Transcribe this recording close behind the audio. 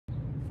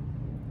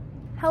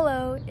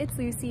Hello, it's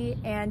Lucy,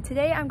 and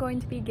today I'm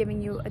going to be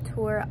giving you a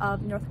tour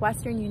of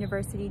Northwestern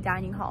University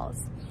dining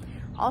halls.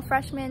 All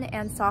freshmen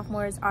and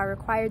sophomores are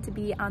required to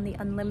be on the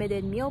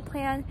unlimited meal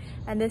plan,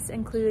 and this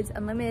includes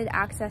unlimited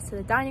access to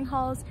the dining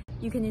halls.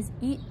 You can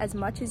eat as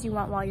much as you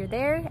want while you're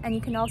there, and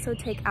you can also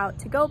take out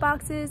to-go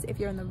boxes if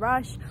you're in the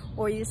rush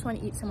or you just want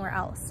to eat somewhere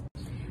else.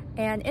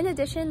 And in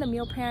addition, the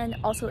meal plan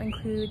also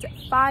includes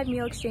 5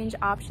 meal exchange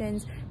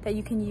options that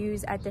you can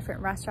use at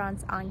different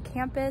restaurants on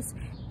campus.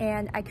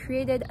 And I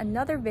created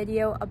another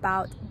video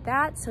about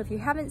that, so if you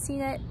haven't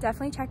seen it,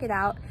 definitely check it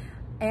out.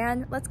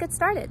 And let's get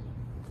started.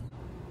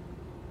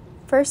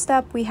 First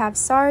up, we have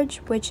Sarge,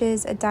 which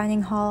is a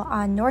dining hall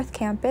on North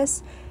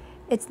Campus.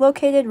 It's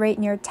located right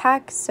near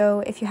tech, so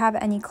if you have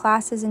any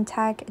classes in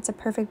tech, it's a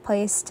perfect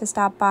place to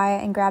stop by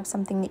and grab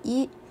something to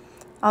eat.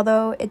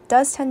 Although it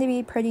does tend to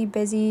be pretty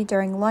busy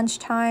during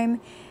lunchtime,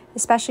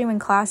 especially when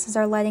classes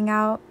are letting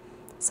out.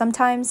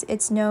 Sometimes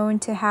it's known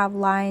to have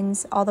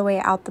lines all the way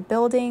out the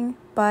building,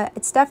 but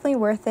it's definitely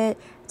worth it.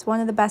 It's one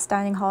of the best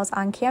dining halls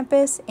on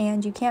campus,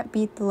 and you can't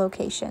beat the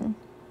location.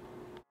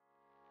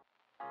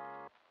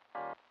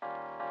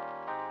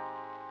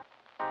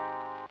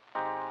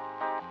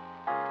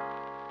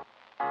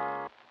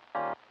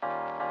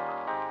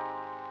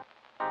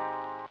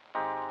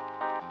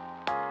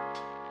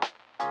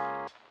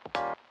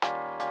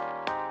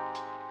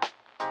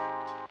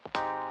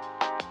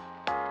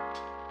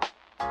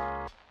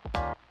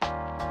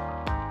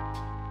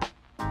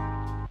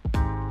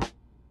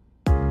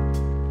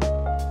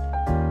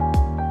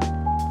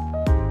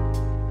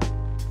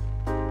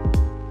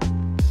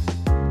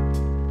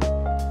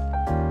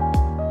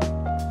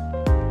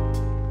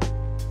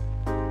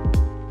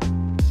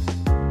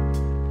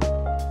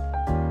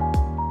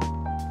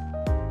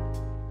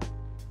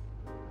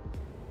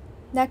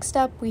 Next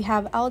up, we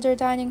have Elder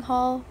Dining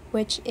Hall,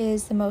 which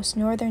is the most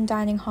northern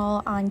dining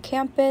hall on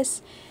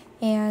campus,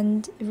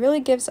 and it really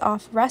gives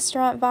off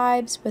restaurant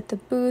vibes with the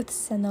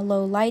booths and the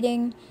low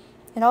lighting.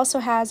 It also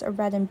has a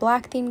red and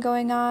black theme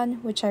going on,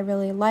 which I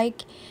really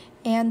like,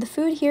 and the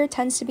food here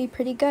tends to be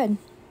pretty good.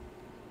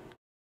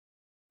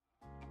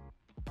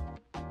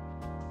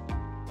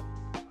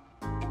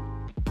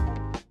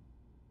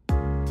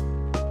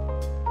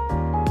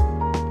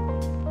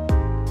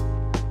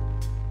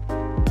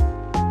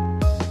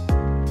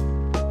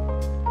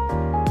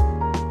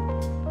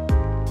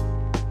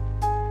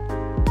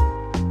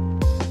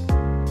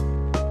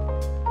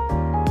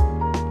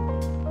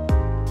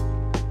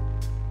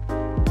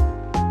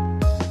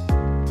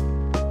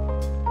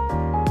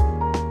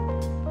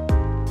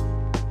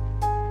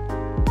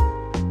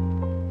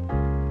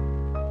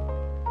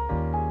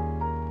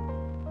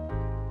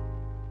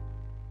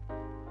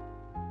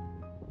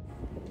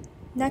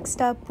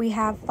 Next up, we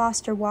have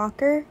Foster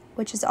Walker,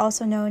 which is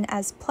also known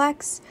as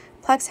Plex.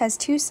 Plex has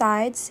 2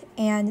 sides,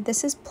 and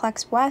this is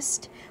Plex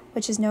West,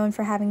 which is known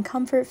for having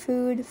comfort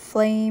food,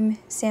 flame,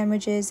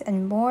 sandwiches,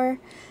 and more.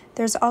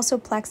 There's also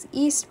Plex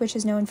East, which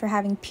is known for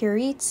having pure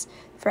eats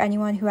for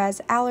anyone who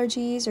has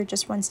allergies or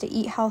just wants to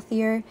eat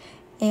healthier.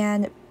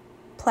 And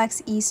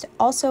Plex East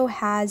also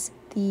has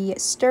the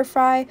stir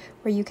fry,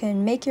 where you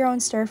can make your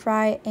own stir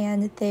fry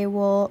and they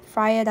will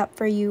fry it up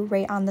for you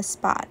right on the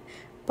spot.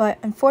 But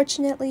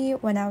unfortunately,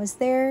 when I was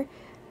there,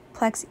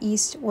 Plex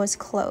East was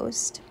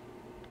closed.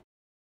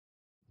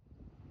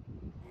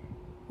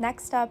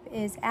 Next up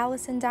is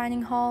Allison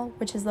Dining Hall,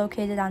 which is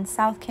located on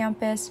South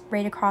Campus,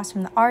 right across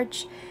from the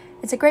Arch.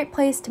 It's a great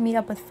place to meet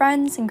up with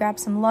friends and grab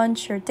some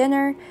lunch or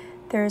dinner.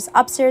 There's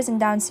upstairs and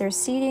downstairs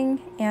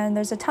seating, and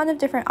there's a ton of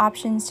different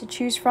options to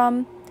choose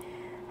from.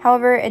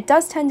 However, it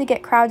does tend to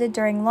get crowded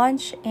during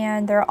lunch,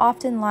 and there are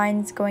often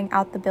lines going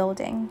out the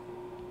building.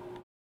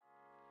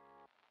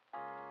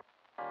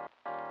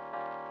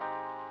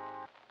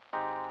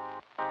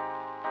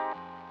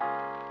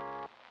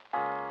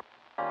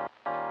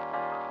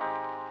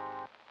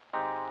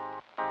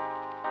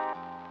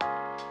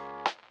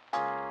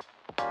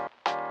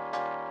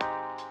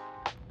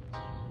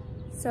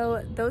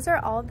 So those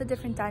are all of the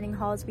different dining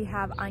halls we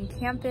have on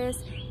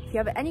campus. If you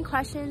have any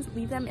questions,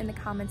 leave them in the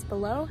comments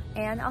below,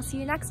 and I'll see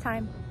you next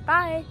time.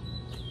 Bye!